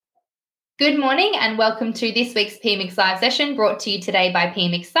Good morning and welcome to this week's pmXlive session brought to you today by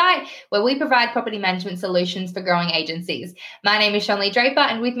pmXsite, where we provide property management solutions for growing agencies. My name is Shonlee Draper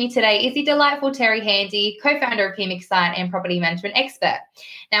and with me today is the delightful Terry Handy, co-founder of pmXsite and property management expert.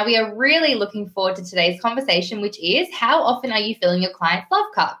 Now, we are really looking forward to today's conversation, which is how often are you filling your client's love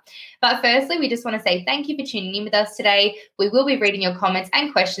cup? But firstly, we just want to say thank you for tuning in with us today. We will be reading your comments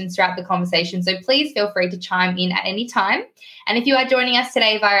and questions throughout the conversation, so please feel free to chime in at any time. And if you are joining us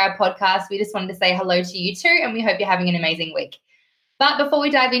today via our podcast, we just wanted to say hello to you too, and we hope you're having an amazing week. But before we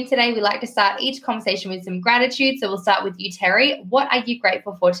dive in today, we like to start each conversation with some gratitude. So we'll start with you, Terry. What are you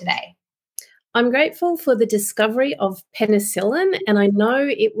grateful for today? I'm grateful for the discovery of penicillin, and I know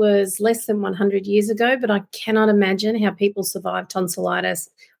it was less than 100 years ago, but I cannot imagine how people survived tonsillitis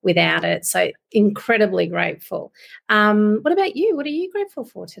without it. So incredibly grateful. What about you? What are you grateful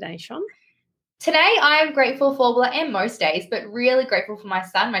for today, Sean? Today, I'm grateful for, well, I am most days, but really grateful for my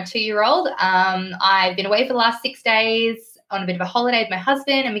son, my 2-year-old. I've been away for the last 6 days on a bit of a holiday with my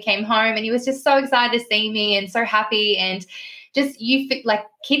husband, and we came home and he was just so excited to see me and so happy. And just like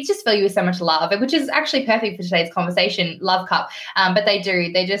kids just fill you with so much love, which is actually perfect for today's conversation, love cup. But they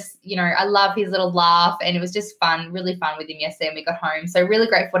just, I love his little laugh, and it was just fun, really fun with him yesterday when we got home. So really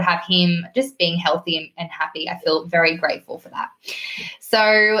grateful to have him just being healthy and happy. I feel very grateful for that.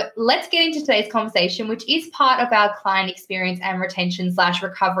 So let's get into today's conversation, which is part of our client experience and retention /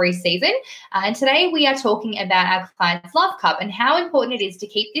 recovery season. And today we are talking about our client's love cup and how important it is to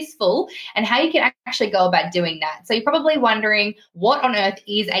keep this full and how you can actually go about doing that. So you're probably wondering what on earth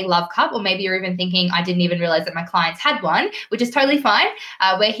is a love cup, or maybe you're even thinking, I didn't even realize that my clients had one, which is totally fine.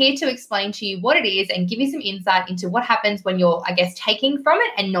 We're here to explain to you what it is and give you some insight into what happens when you're, taking from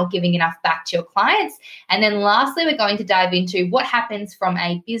it and not giving enough back to your clients. And then lastly, we're going to dive into what happens from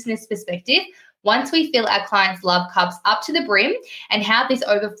a business perspective once we fill our clients' love cups up to the brim and how this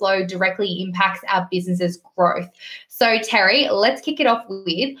overflow directly impacts our business's growth. So, Terry, let's kick it off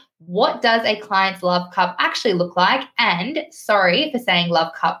with, what does a client's love cup actually look like? And sorry for saying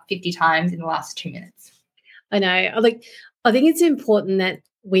love cup 50 times in the last 2 minutes. I know. I think it's important that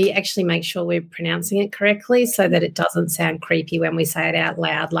we actually make sure we're pronouncing it correctly so that it doesn't sound creepy when we say it out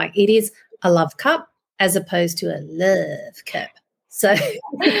loud. Like, it is a love cup as opposed to a love cup. So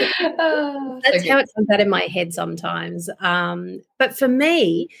that's how it comes out in my head sometimes. But for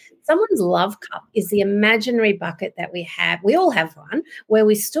me, someone's love cup is the imaginary bucket that we have. We all have one where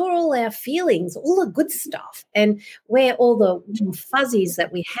we store all our feelings, all the good stuff, and where all the fuzzies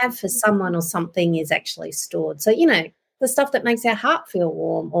that we have for someone or something is actually stored. So, the stuff that makes our heart feel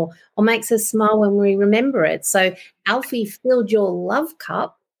warm or makes us smile when we remember it. So Alfie filled your love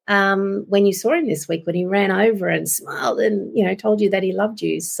cup when you saw him this week, when he ran over and smiled and, told you that he loved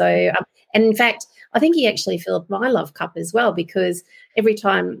you. So, and in fact, I think he actually filled my love cup as well, because every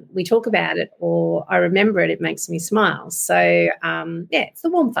time we talk about it or I remember it, it makes me smile. So, it's the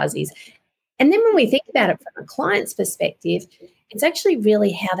warm fuzzies. And then when we think about it from a client's perspective, it's actually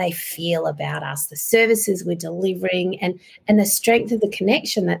really how they feel about us, the services we're delivering, and the strength of the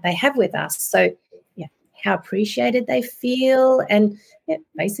connection that they have with us. So, how appreciated they feel, and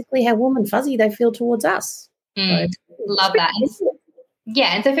basically how warm and fuzzy they feel towards us. Love that.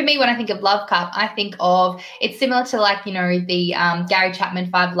 Yeah, and so for me, when I think of love cup, I think of, it's similar to the Gary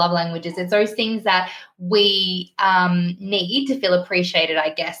Chapman 5 love languages. It's those things that we need to feel appreciated,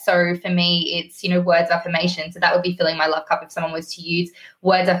 I guess. So for me, it's, words of affirmation. So that would be filling my love cup if someone was to use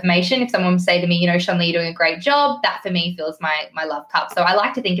words of affirmation. If someone would say to me, Shonlee, you're doing a great job, that for me fills my love cup. So I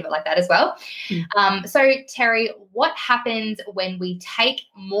like to think of it like that as well. So Terry, what happens when we take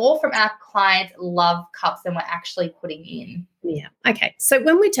more from our clients' love cups than we're actually putting in? Yeah. Okay. So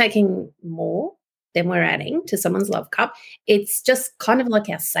when we're taking more than we're adding to someone's love cup, it's just kind of like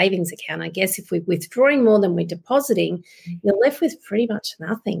our savings account. I guess if we're withdrawing more than we're depositing, you're left with pretty much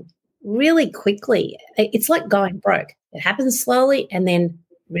nothing really quickly. It's like going broke. It happens slowly and then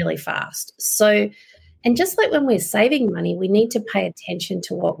really fast. So, and just like when we're saving money, we need to pay attention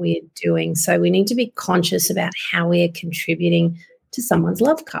to what we're doing. So we need to be conscious about how we are contributing to someone's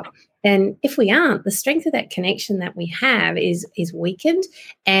love cup. And if we aren't, the strength of that connection that we have is weakened,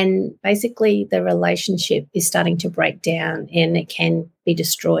 and basically the relationship is starting to break down and it can be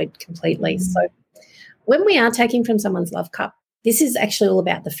destroyed completely. So when we are taking from someone's love cup, this is actually all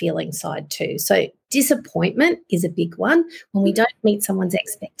about the feeling side too. So disappointment is a big one. When we don't meet someone's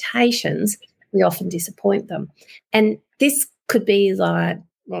expectations, we often disappoint them. And this could be like,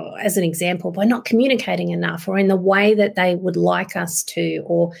 well, as an example, by not communicating enough or in the way that they would like us to,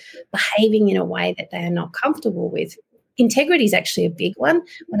 or behaving in a way that they are not comfortable with. Integrity is actually a big one.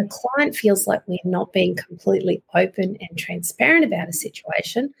 When a client feels like we're not being completely open and transparent about a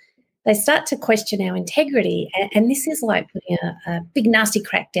situation, they start to question our integrity. And this is like putting a big nasty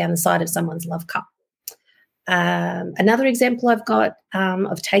crack down the side of someone's love cup. Another example I've got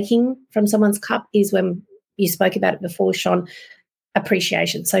of taking from someone's cup is when you spoke about it before, Sean,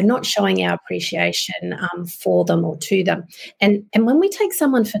 appreciation. So not showing our appreciation for them or to them. And when we take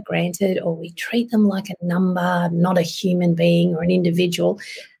someone for granted or we treat them like a number, not a human being or an individual,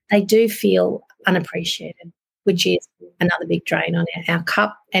 they do feel unappreciated, which is another big drain on our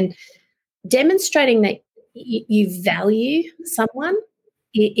cup. And demonstrating that you value someone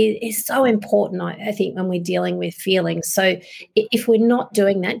is so important, I think, when we're dealing with feelings. So if we're not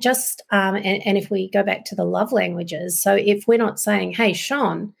doing that, just and if we go back to the love languages, so if we're not saying, hey,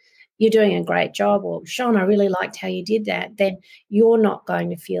 Sean, you're doing a great job, or Sean, I really liked how you did that, then you're not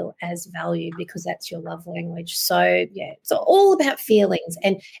going to feel as valued because that's your love language. So, yeah, it's all about feelings,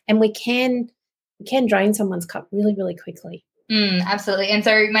 and we can drain someone's cup really, really quickly. Absolutely. And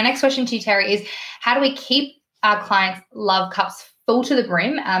so my next question to you, Terry, is how do we keep our clients' love cups full to the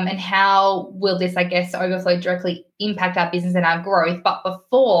brim, and how will this, I guess, overflow directly impact our business and our growth? But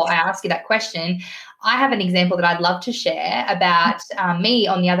before I ask you that question, I have an example that I'd love to share about me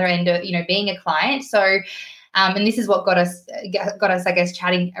on the other end of, being a client. So, and this is what got us, I guess,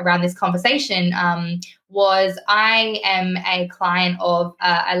 chatting around this conversation, was I am a client of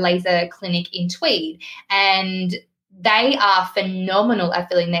a laser clinic in Tweed, and they are phenomenal at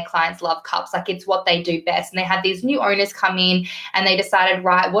filling their clients' love cups. Like, it's what they do best. And they had these new owners come in and they decided,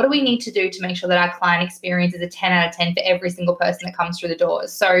 right, what do we need to do to make sure that our client experience is a 10 out of 10 for every single person that comes through the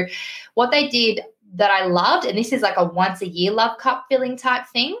doors? So what they did that I loved, and this is like a once a year love cup filling type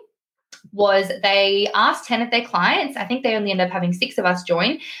thing, was they asked 10 of their clients, I think they only ended up having 6 of us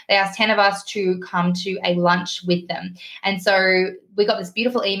join, they asked 10 of us to come to a lunch with them. And so we got this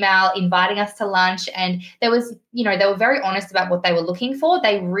beautiful email inviting us to lunch, and there was, they were very honest about what they were looking for.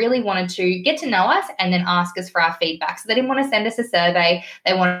 They really wanted to get to know us and then ask us for our feedback. So they didn't want to send us a survey.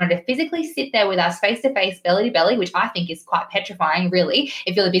 They wanted to physically sit there with us face-to-face, belly-to-belly, which I think is quite petrifying, really.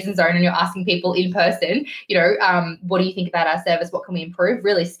 If you're the business owner and you're asking people in person, what do you think about our service? What can we improve?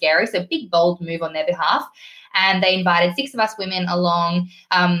 Really scary. So big, bold move on their behalf. And they invited 6 of us women along.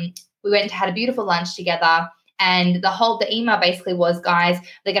 We went and had a beautiful lunch together. And the email basically was, guys,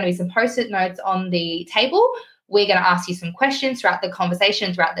 there are going to be some Post-it notes on the table. We're going to ask you some questions throughout the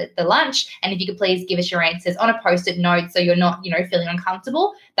conversation, throughout the lunch. And if you could please give us your answers on a Post-it note so you're not, feeling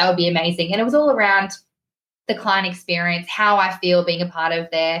uncomfortable, that would be amazing. And it was all around the client experience, how I feel being a part of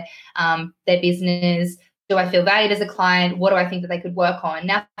their business. Do I feel valued as a client? What do I think that they could work on?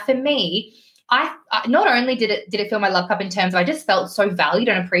 Now, for me, I not only did it fill my love cup in terms of I just felt so valued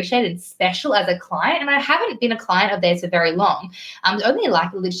and appreciated and special as a client, and I haven't been a client of theirs for very long. Only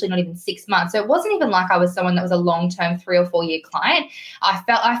like literally not even 6 months. So it wasn't even like I was someone that was a long-term 3 or 4 year client. I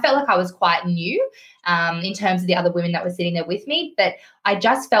felt like I was quite new in terms of the other women that were sitting there with me, but I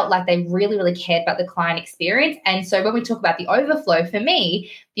just felt like they really, really cared about the client experience. And so when we talk about the overflow, for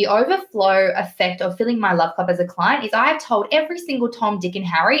me, the overflow effect of filling my love cup as a client is I've told every single Tom, Dick, and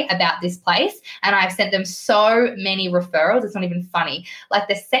Harry about this place, and I've sent them so many referrals. It's not even funny. Like,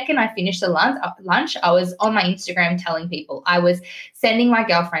 the second I finished the lunch, I was on my Instagram telling people. I was sending my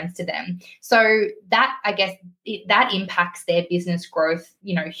girlfriends to them. So that, I guess, that impacts their business growth,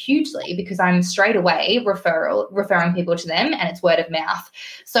 hugely, because I'm straight away referring people to them, and it's word of mouth.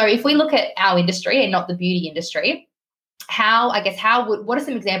 So if we look at our industry and not the beauty industry, what are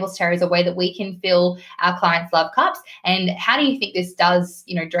some examples, Terry, as a way that we can fill our clients' love cups, and how do you think this does,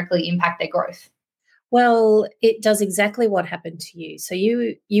 directly impact their growth? Well, it does exactly what happened to you. So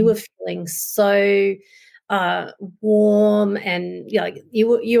you were feeling so warm, and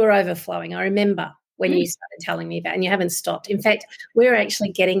you were overflowing. I remember when you started telling me about, and you haven't stopped. In fact, we're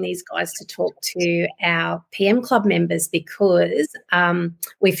actually getting these guys to talk to our PM Club members because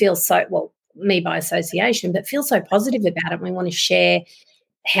we feel so, well, me by association, but feel so positive about it. And we want to share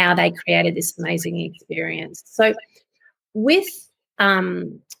how they created this amazing experience. So with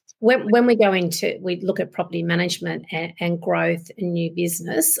when we look at property management and growth and new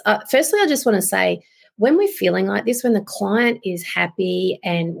business, firstly, I just want to say, when we're feeling like this, when the client is happy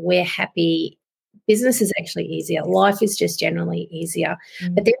and we're happy, business is actually easier. Life is just generally easier.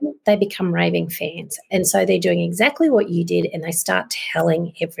 Mm-hmm. But then they become raving fans. And so they're doing exactly what you did, and they start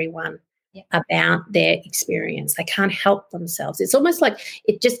telling everyone about their experience. They can't help themselves. It's almost like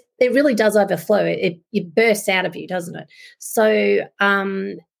it really does overflow. It bursts out of you, doesn't it? So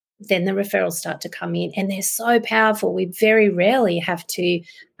then the referrals start to come in, and they're so powerful. We very rarely have to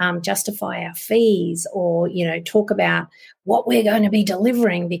justify our fees or, talk about what we're going to be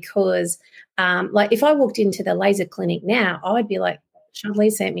delivering, because like if I walked into the laser clinic now, I would be like, Charlie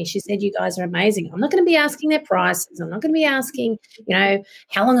sent me. She said, you guys are amazing. I'm not going to be asking their prices. I'm not going to be asking,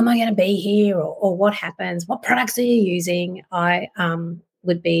 how long am I going to be here or what happens? What products are you using? I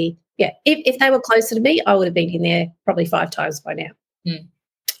would be, if they were closer to me, I would have been in there probably 5 times by now. Mm.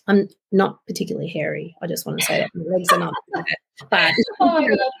 I'm not particularly hairy. I just want to say that my legs are not. But oh my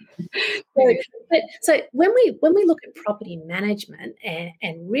God. so when we look at property management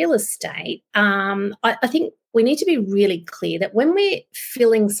and real estate, I think we need to be really clear that when we're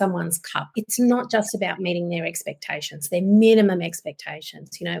filling someone's cup, it's not just about meeting their expectations, their minimum expectations.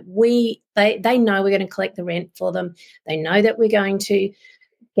 They know we're going to collect the rent for them. They know that we're going to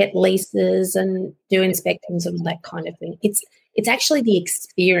get leases and do inspections and all that kind of thing. It's actually the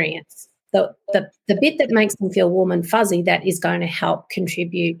experience, the bit that makes them feel warm and fuzzy that is going to help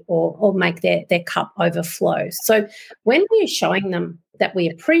contribute or make their cup overflow. So when we're showing them that we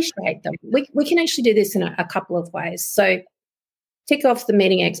appreciate them, we can actually do this in a couple of ways. So tick off the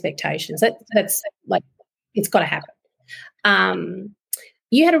meeting expectations. That's like, it's got to happen.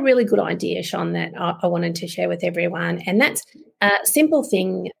 You had a really good idea, Sean, that I wanted to share with everyone, and that's a simple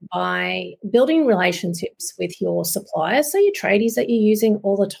thing by building relationships with your suppliers, so your tradies that you're using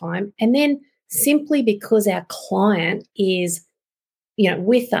all the time, and then simply because our client is,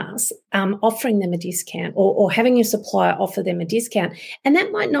 with us, offering them a discount or having your supplier offer them a discount, and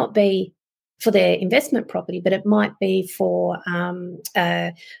that might not be for their investment property, but it might be for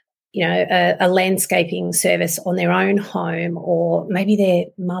a landscaping service on their own home, or maybe their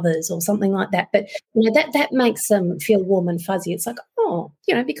mother's or something like that. But, that makes them feel warm and fuzzy. It's like,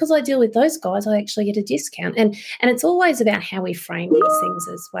 because I deal with those guys, I actually get a discount. And it's always about how we frame these things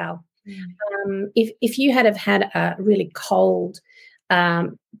as well. If you had a really cold,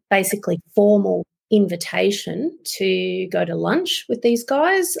 basically formal invitation to go to lunch with these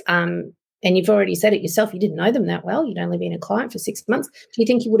guys, and you've already said it yourself, you didn't know them that well, you'd only been a client for 6 months, do you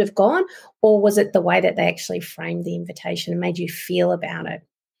think you would have gone? Or was it the way that they actually framed the invitation and made you feel about it?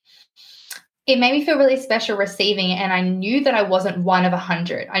 It made me feel really special receiving it, and I knew that I wasn't one of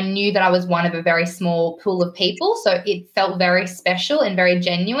 100. I knew that I was one of a very small pool of people, so it felt very special and very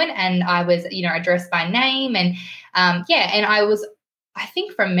genuine, and I was, addressed by name, and and I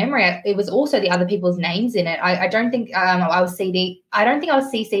think from memory, it was also the other people's names in it. I don't think I was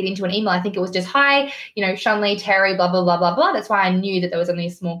CC'd into an email. I think it was just, hi, Shunley, Terry, blah, blah, blah, blah, blah. That's why I knew that there was only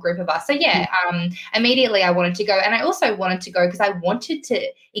a small group of us. So, immediately I wanted to go. And I also wanted to go because I wanted to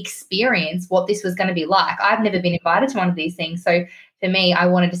experience what this was going to be like. I've never been invited to one of these things. So for me, I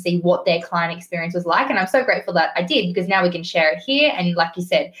wanted to see what their client experience was like. And I'm so grateful that I did, because now we can share it here. And like you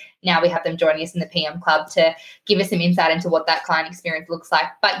said, now we have them joining us in the PM Club to give us some insight into what that client experience looks like.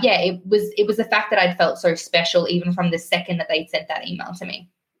 But yeah, it was the fact that I'd felt so special even from the second that they'd sent that email to me.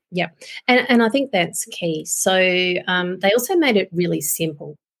 Yeah. And I think that's key. So they also made it really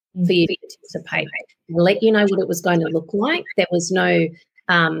simple for you to participate, let you know what it was going to look like. There was no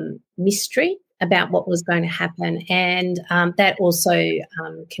mystery about what was going to happen, and that also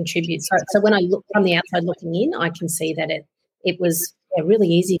contributes. So when I look from the outside looking in, I can see that it was really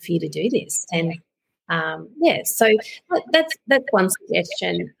easy for you to do this. And so that's one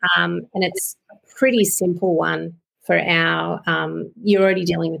suggestion, and it's a pretty simple one for our you're already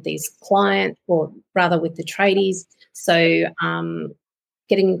dealing with these clients, or rather with the tradies, so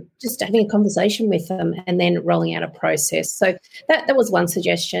having a conversation with them and then rolling out a process. So that was one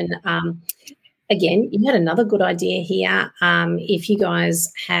suggestion. Again, you had another good idea here. If you guys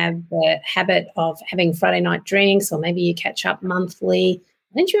have the habit of having Friday night drinks, or maybe you catch up monthly,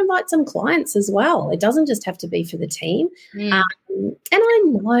 why don't you invite some clients as well? It doesn't just have to be for the team. And I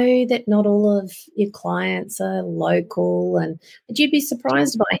know that not all of your clients are local, but you'd be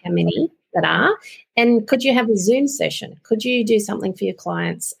surprised by how many that are. And could you have a Zoom session? Could you do something for your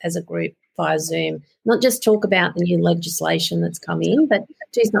clients as a group via Zoom? Not just talk about the new legislation that's come in, but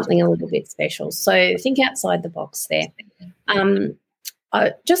do something a little bit special. So think outside the box there.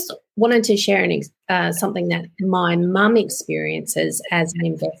 I just wanted to share something that my mum experiences as an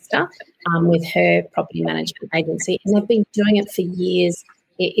investor with her property management agency, and they've been doing it for years.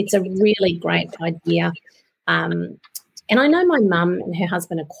 It's a really great idea. And I know my mum and her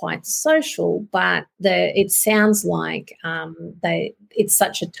husband are quite social, but it sounds like it's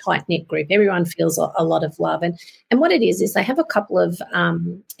such a tight-knit group. Everyone feels a lot of love. And what it is they have a couple of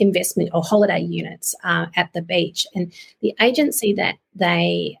investment or holiday units at the beach. And the agency that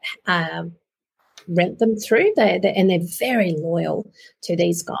they rent them through, and they're very loyal to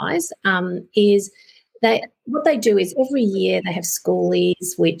these guys, is what they do is every year they have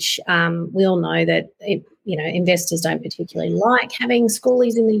schoolies, which we all know that investors don't particularly like having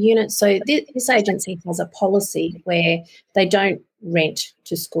schoolies in the unit. So this agency has a policy where they don't rent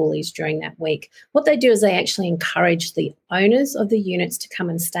to schoolies during that week. What they do is they actually encourage the owners of the units to come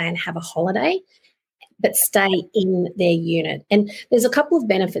and stay and have a holiday, but stay in their unit. And there's a couple of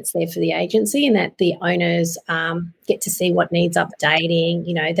benefits there for the agency in that the owners get to see what needs updating,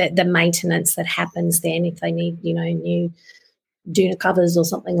 the maintenance that happens then if they need, new doona covers or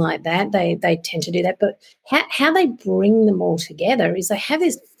something like that. They tend to do that. But how they bring them all together is they have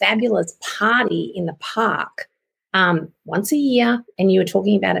this fabulous party in the park once a year, and you were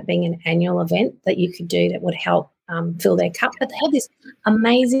talking about it being an annual event that you could do that would help fill their cup. But they have this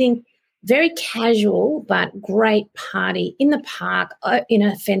amazing, very casual but great party in the park in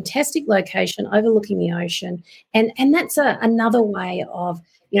a fantastic location overlooking the ocean. And that's another way of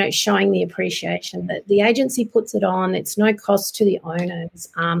showing the appreciation that the agency puts it on. It's no cost to the owners,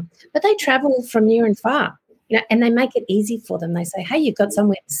 but they travel from near and far, and they make it easy for them. They say, hey, you've got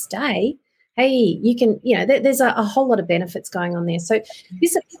somewhere to stay. Hey, you can, there's a whole lot of benefits going on there. So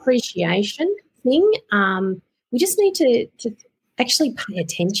this appreciation thing, we just need to actually pay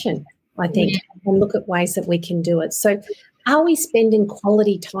attention, I think, and look at ways that we can do it. So are we spending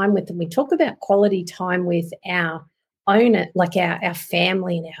quality time with them? We talk about quality time with our owner, like our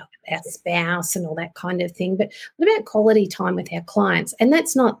family and our spouse and all that kind of thing. But what about quality time with our clients? And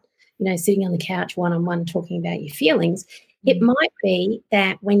that's not, sitting on the couch one-on-one talking about your feelings. It might be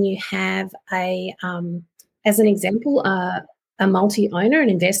that when you have as an example, a multi-owner, an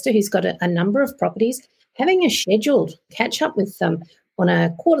investor who's got a number of properties, having a scheduled catch up with them on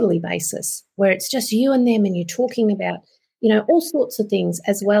a quarterly basis where it's just you and them and you're talking about, all sorts of things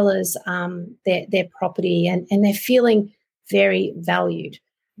as well as their property and they're feeling very valued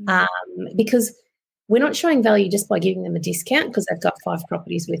because we're not showing value just by giving them a discount because they've got 5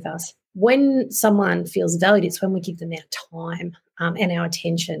 properties with us. When someone feels valued, it's when we give them our time and our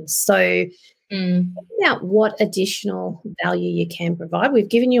attention. So think about what additional value you can provide. We've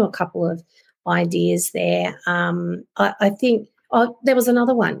given you a couple of ideas there. I think there was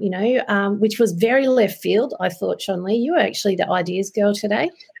another one, which was very left field. I thought, Sean Lee, you were actually the ideas girl today.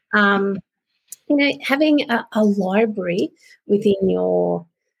 Having a library within your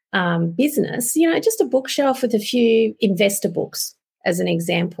business, just a bookshelf with a few investor books as an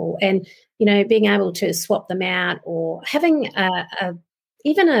example, and being able to swap them out, or having I'm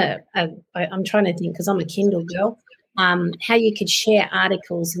trying to think because I'm a Kindle girl, how you could share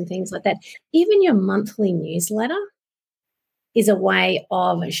articles and things like that. Even your monthly newsletter is a way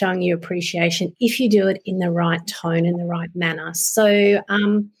of showing you appreciation if you do it in the right tone and the right manner. So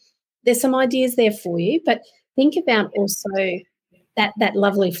there's some ideas there for you, but think about also that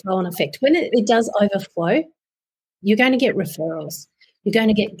lovely flow-on effect. When it does overflow, you're going to get referrals. You're going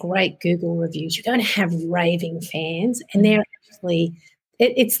to get great Google reviews. You're going to have raving fans, and they're actually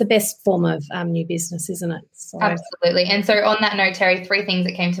it's the best form of new business, isn't it? So. Absolutely. And so on that note, Terry, 3 things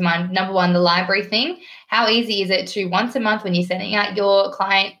that came to mind. Number 1, the library thing. How easy is it to once a month when you're sending out your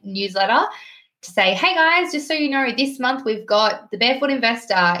client newsletter to say, hey guys, just so you know, this month we've got the Barefoot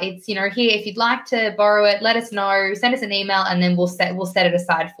Investor. It's, here, if you'd like to borrow it, let us know, send us an email, and then we'll set it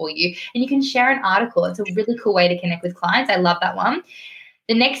aside for you. And you can share an article. It's a really cool way to connect with clients. I love that one.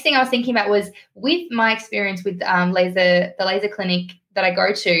 The next thing I was thinking about was with my experience with the laser clinic that I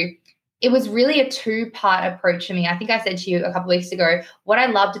go to, it was really a 2-part approach for me. I think I said to you a couple of weeks ago, what I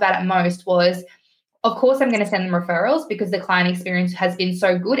loved about it most was, of course, I'm going to send them referrals because the client experience has been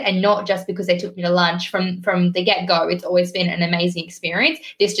so good, and not just because they took me to lunch from the get-go. It's always been an amazing experience.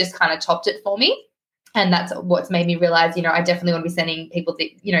 This just kind of topped it for me. And that's what's made me realize, I definitely want to be sending people,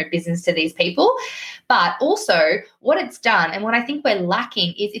 business to these people. But also what it's done and what I think we're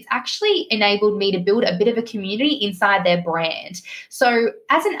lacking is it's actually enabled me to build a bit of a community inside their brand. So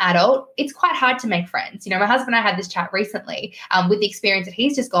as an adult, it's quite hard to make friends. My husband and I had this chat recently with the experience that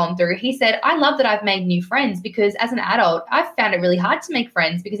he's just gone through. He said, I love that I've made new friends because as an adult, I've found it really hard to make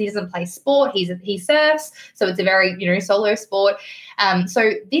friends because he doesn't play sport. He surfs. So it's a very, solo sport.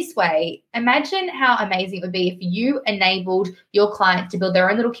 So this way, imagine how amazing it would be if you enabled your clients to build their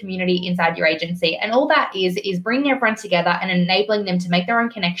own little community inside your agency. And all that is bringing everyone together and enabling them to make their own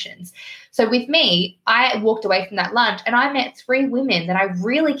connections. So with me, I walked away from that lunch and I met 3 women that I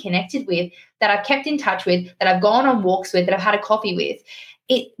really connected with, that I've kept in touch with, that I've gone on walks with, that I've had a coffee with.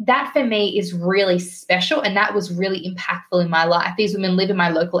 That for me is really special, and that was really impactful in my life. These women live in my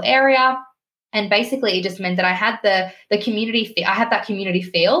local area. And basically, it just meant that I had the community. I had that community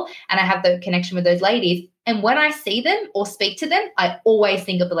feel, and I have the connection with those ladies. And when I see them or speak to them, I always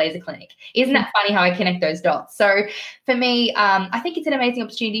think of the laser clinic. Isn't that funny how I connect those dots? So for me, I think it's an amazing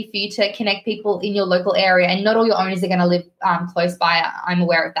opportunity for you to connect people in your local area, and not all your owners are going to live close by. I'm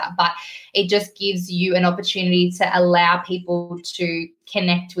aware of that, but it just gives you an opportunity to allow people to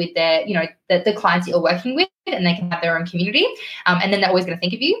connect with their, the clients that you're working with, and they can have their own community. And then they're always going to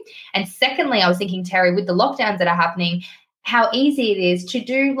think of you. And secondly, I was thinking, Terry, with the lockdowns that are happening, how easy it is to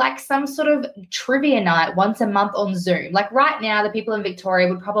do like some sort of trivia night once a month on Zoom. Like right now, the people in Victoria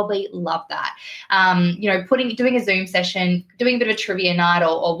would probably love that. Doing a Zoom session, doing a bit of a trivia night,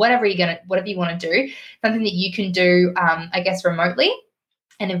 or whatever you want to do, something that you can do, I guess, remotely,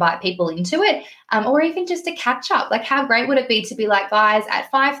 and invite people into it, or even just to catch up. Like, how great would it be to be like, guys, at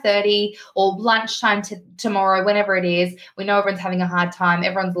 5:30 or lunchtime tomorrow, whenever it is, we know everyone's having a hard time,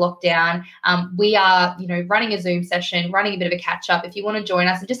 everyone's locked down. We are, running a Zoom session, running a bit of a catch up. If you want to join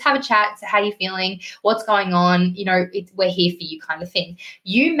us and just have a chat, so how you're feeling, what's going on, we're here for you, kind of thing.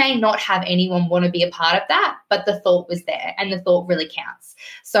 You may not have anyone want to be a part of that, but the thought was there, and the thought really counts.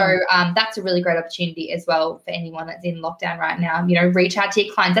 So that's a really great opportunity as well for anyone that's in lockdown right now. Reach out to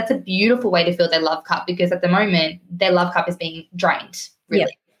your clients. That's a beautiful way to fill their love cup, because at the moment their love cup is being drained,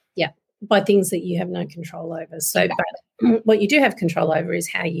 really. Yeah, by things that you have no control over. So but what you do have control over is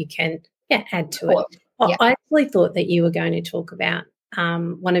how you can add to it. Well, I actually thought that you were going to talk about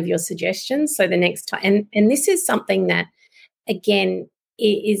one of your suggestions. So the next time, and this is something that, again,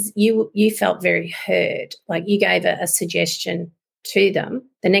 is you felt very heard. Like, you gave a suggestion to them.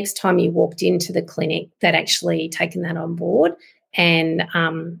 The next time you walked into the clinic, they'd actually taken that on board and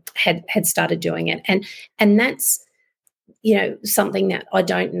had started doing it. And that's, something that I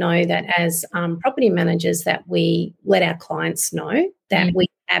don't know that as property managers that we let our clients know that we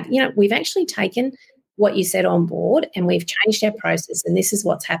have, we've actually taken what you said on board, and we've changed our process, and this is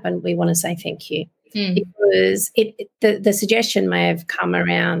what's happened. We want to say thank you. Because the suggestion may have come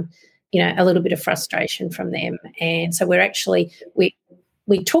around, a little bit of frustration from them. And so we're actually,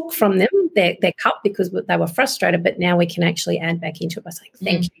 we took from them their cup because they were frustrated, but now we can actually add back into it by saying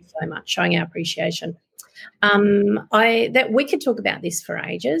thank you so much, showing our appreciation. That we could talk about this for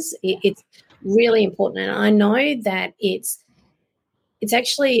ages. It's really important, and I know that it's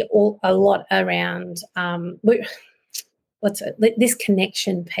actually a lot around this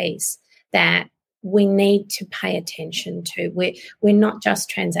connection piece that we need to pay attention to. We're not just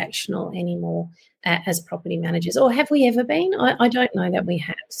transactional anymore as property managers, or have we ever been? I don't know that we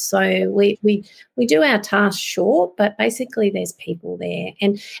have. So we do our tasks short, but basically there's people there,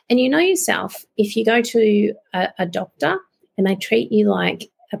 and yourself, if you go to a doctor and they treat you like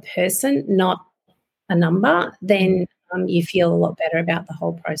a person, not a number, then you feel a lot better about the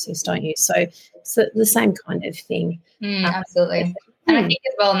whole process, don't you? So the same kind of thing. Absolutely. And I think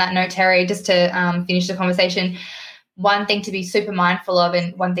as well on that note, Terry, just to finish the conversation, one thing to be super mindful of,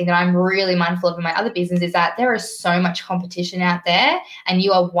 and one thing that I'm really mindful of in my other business, is that there is so much competition out there, and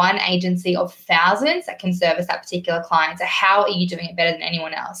you are one agency of thousands that can service that particular client. So how are you doing it better than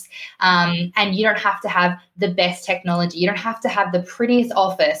anyone else? And you don't have to have the best technology. You don't have to have the prettiest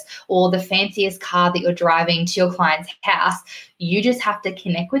office or the fanciest car that you're driving to your client's house. You just have to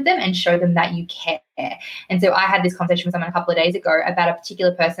connect with them and show them that you care. And so I had this conversation with someone a couple of days ago about a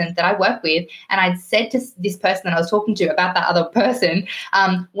particular person that I work with, and I'd said to this person that I was talking to about that other person,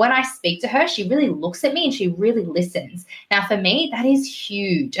 when I speak to her, she really looks at me and she really listens. Now, for me, that is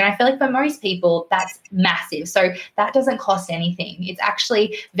huge. And I feel like for most people, that's massive. So that doesn't cost anything. It's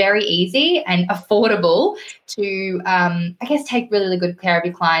actually very easy and affordable to, take really good care of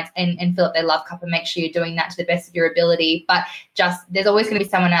your clients and fill up their love cup and make sure you're doing that to the best of your ability. But there's always going to be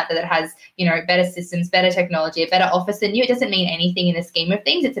someone out there that has, better systems, better technology, a better office than you. It doesn't mean anything in the scheme of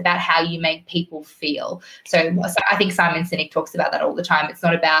things. It's about how you make people feel. So I think Simon Sinek talks about that all the time. It's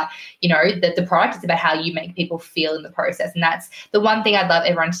not about, the product. It's about how you make people feel in the process. And that's the one thing I'd love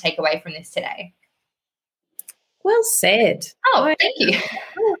everyone to take away from this today. Well said. Oh, thank you.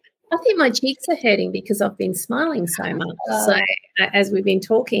 I think my cheeks are hurting because I've been smiling so much. So as we've been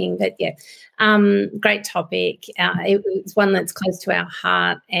talking, but great topic. It's one that's close to our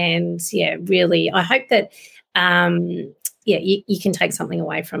heart, and really, I hope that you can take something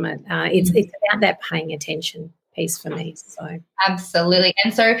away from it. It's about that paying attention piece for me. So absolutely.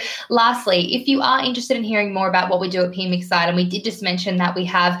 And so lastly, if you are interested in hearing more about what we do at pmXlive, and we did just mention that we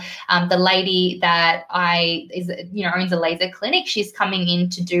have the lady that owns a laser clinic. She's coming in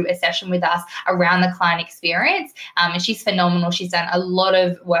to do a session with us around the client experience, and she's phenomenal. She's done a lot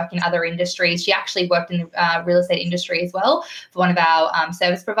of work in other industries. She actually worked in the real estate industry as well for one of our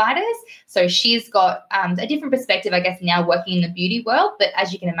service providers. So she's got a different perspective, I guess, now working in the beauty world. But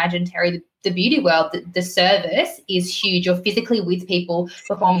as you can imagine, Terry, the the beauty world, the service is huge. You're physically with people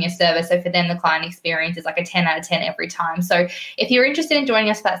performing a service. So for them, the client experience is like a 10 out of 10 every time. So if you're interested in joining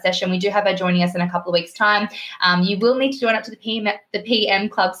us for that session, we do have her joining us in a couple of weeks' time. You will need to join up to the PM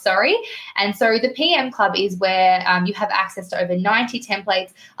Club, And so the PM Club is where you have access to over 90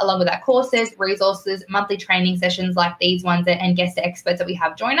 templates, along with our courses, resources, monthly training sessions like these ones, and guest experts that we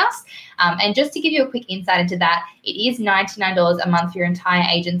have join us. And just to give you a quick insight into that, it is $99 a month for your entire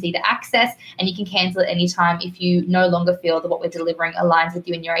agency to access, and you can cancel at any time if you no longer feel that what we're delivering aligns with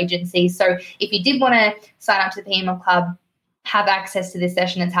you and your agency. So if you did want to sign up to the PM Club, have access to this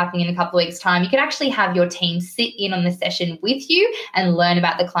session that's happening in a couple of weeks' time, you can actually have your team sit in on the session with you and learn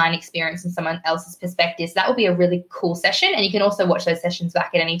about the client experience from someone else's perspective. So that will be a really cool session, and you can also watch those sessions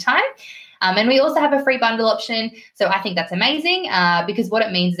back at any time. And we also have a free bundle option. So I think that's amazing because what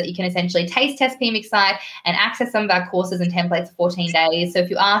it means is that you can essentially taste test pmXlive and access some of our courses and templates for 14 days. So if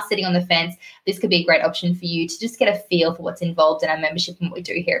you are sitting on the fence, this could be a great option for you to just get a feel for what's involved in our membership and what we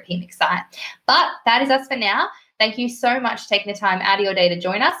do here at pmXlive. But that is us for now. Thank you so much for taking the time out of your day to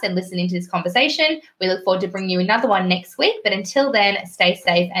join us and listen into this conversation. We look forward to bringing you another one next week. But until then, stay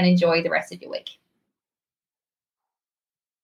safe and enjoy the rest of your week.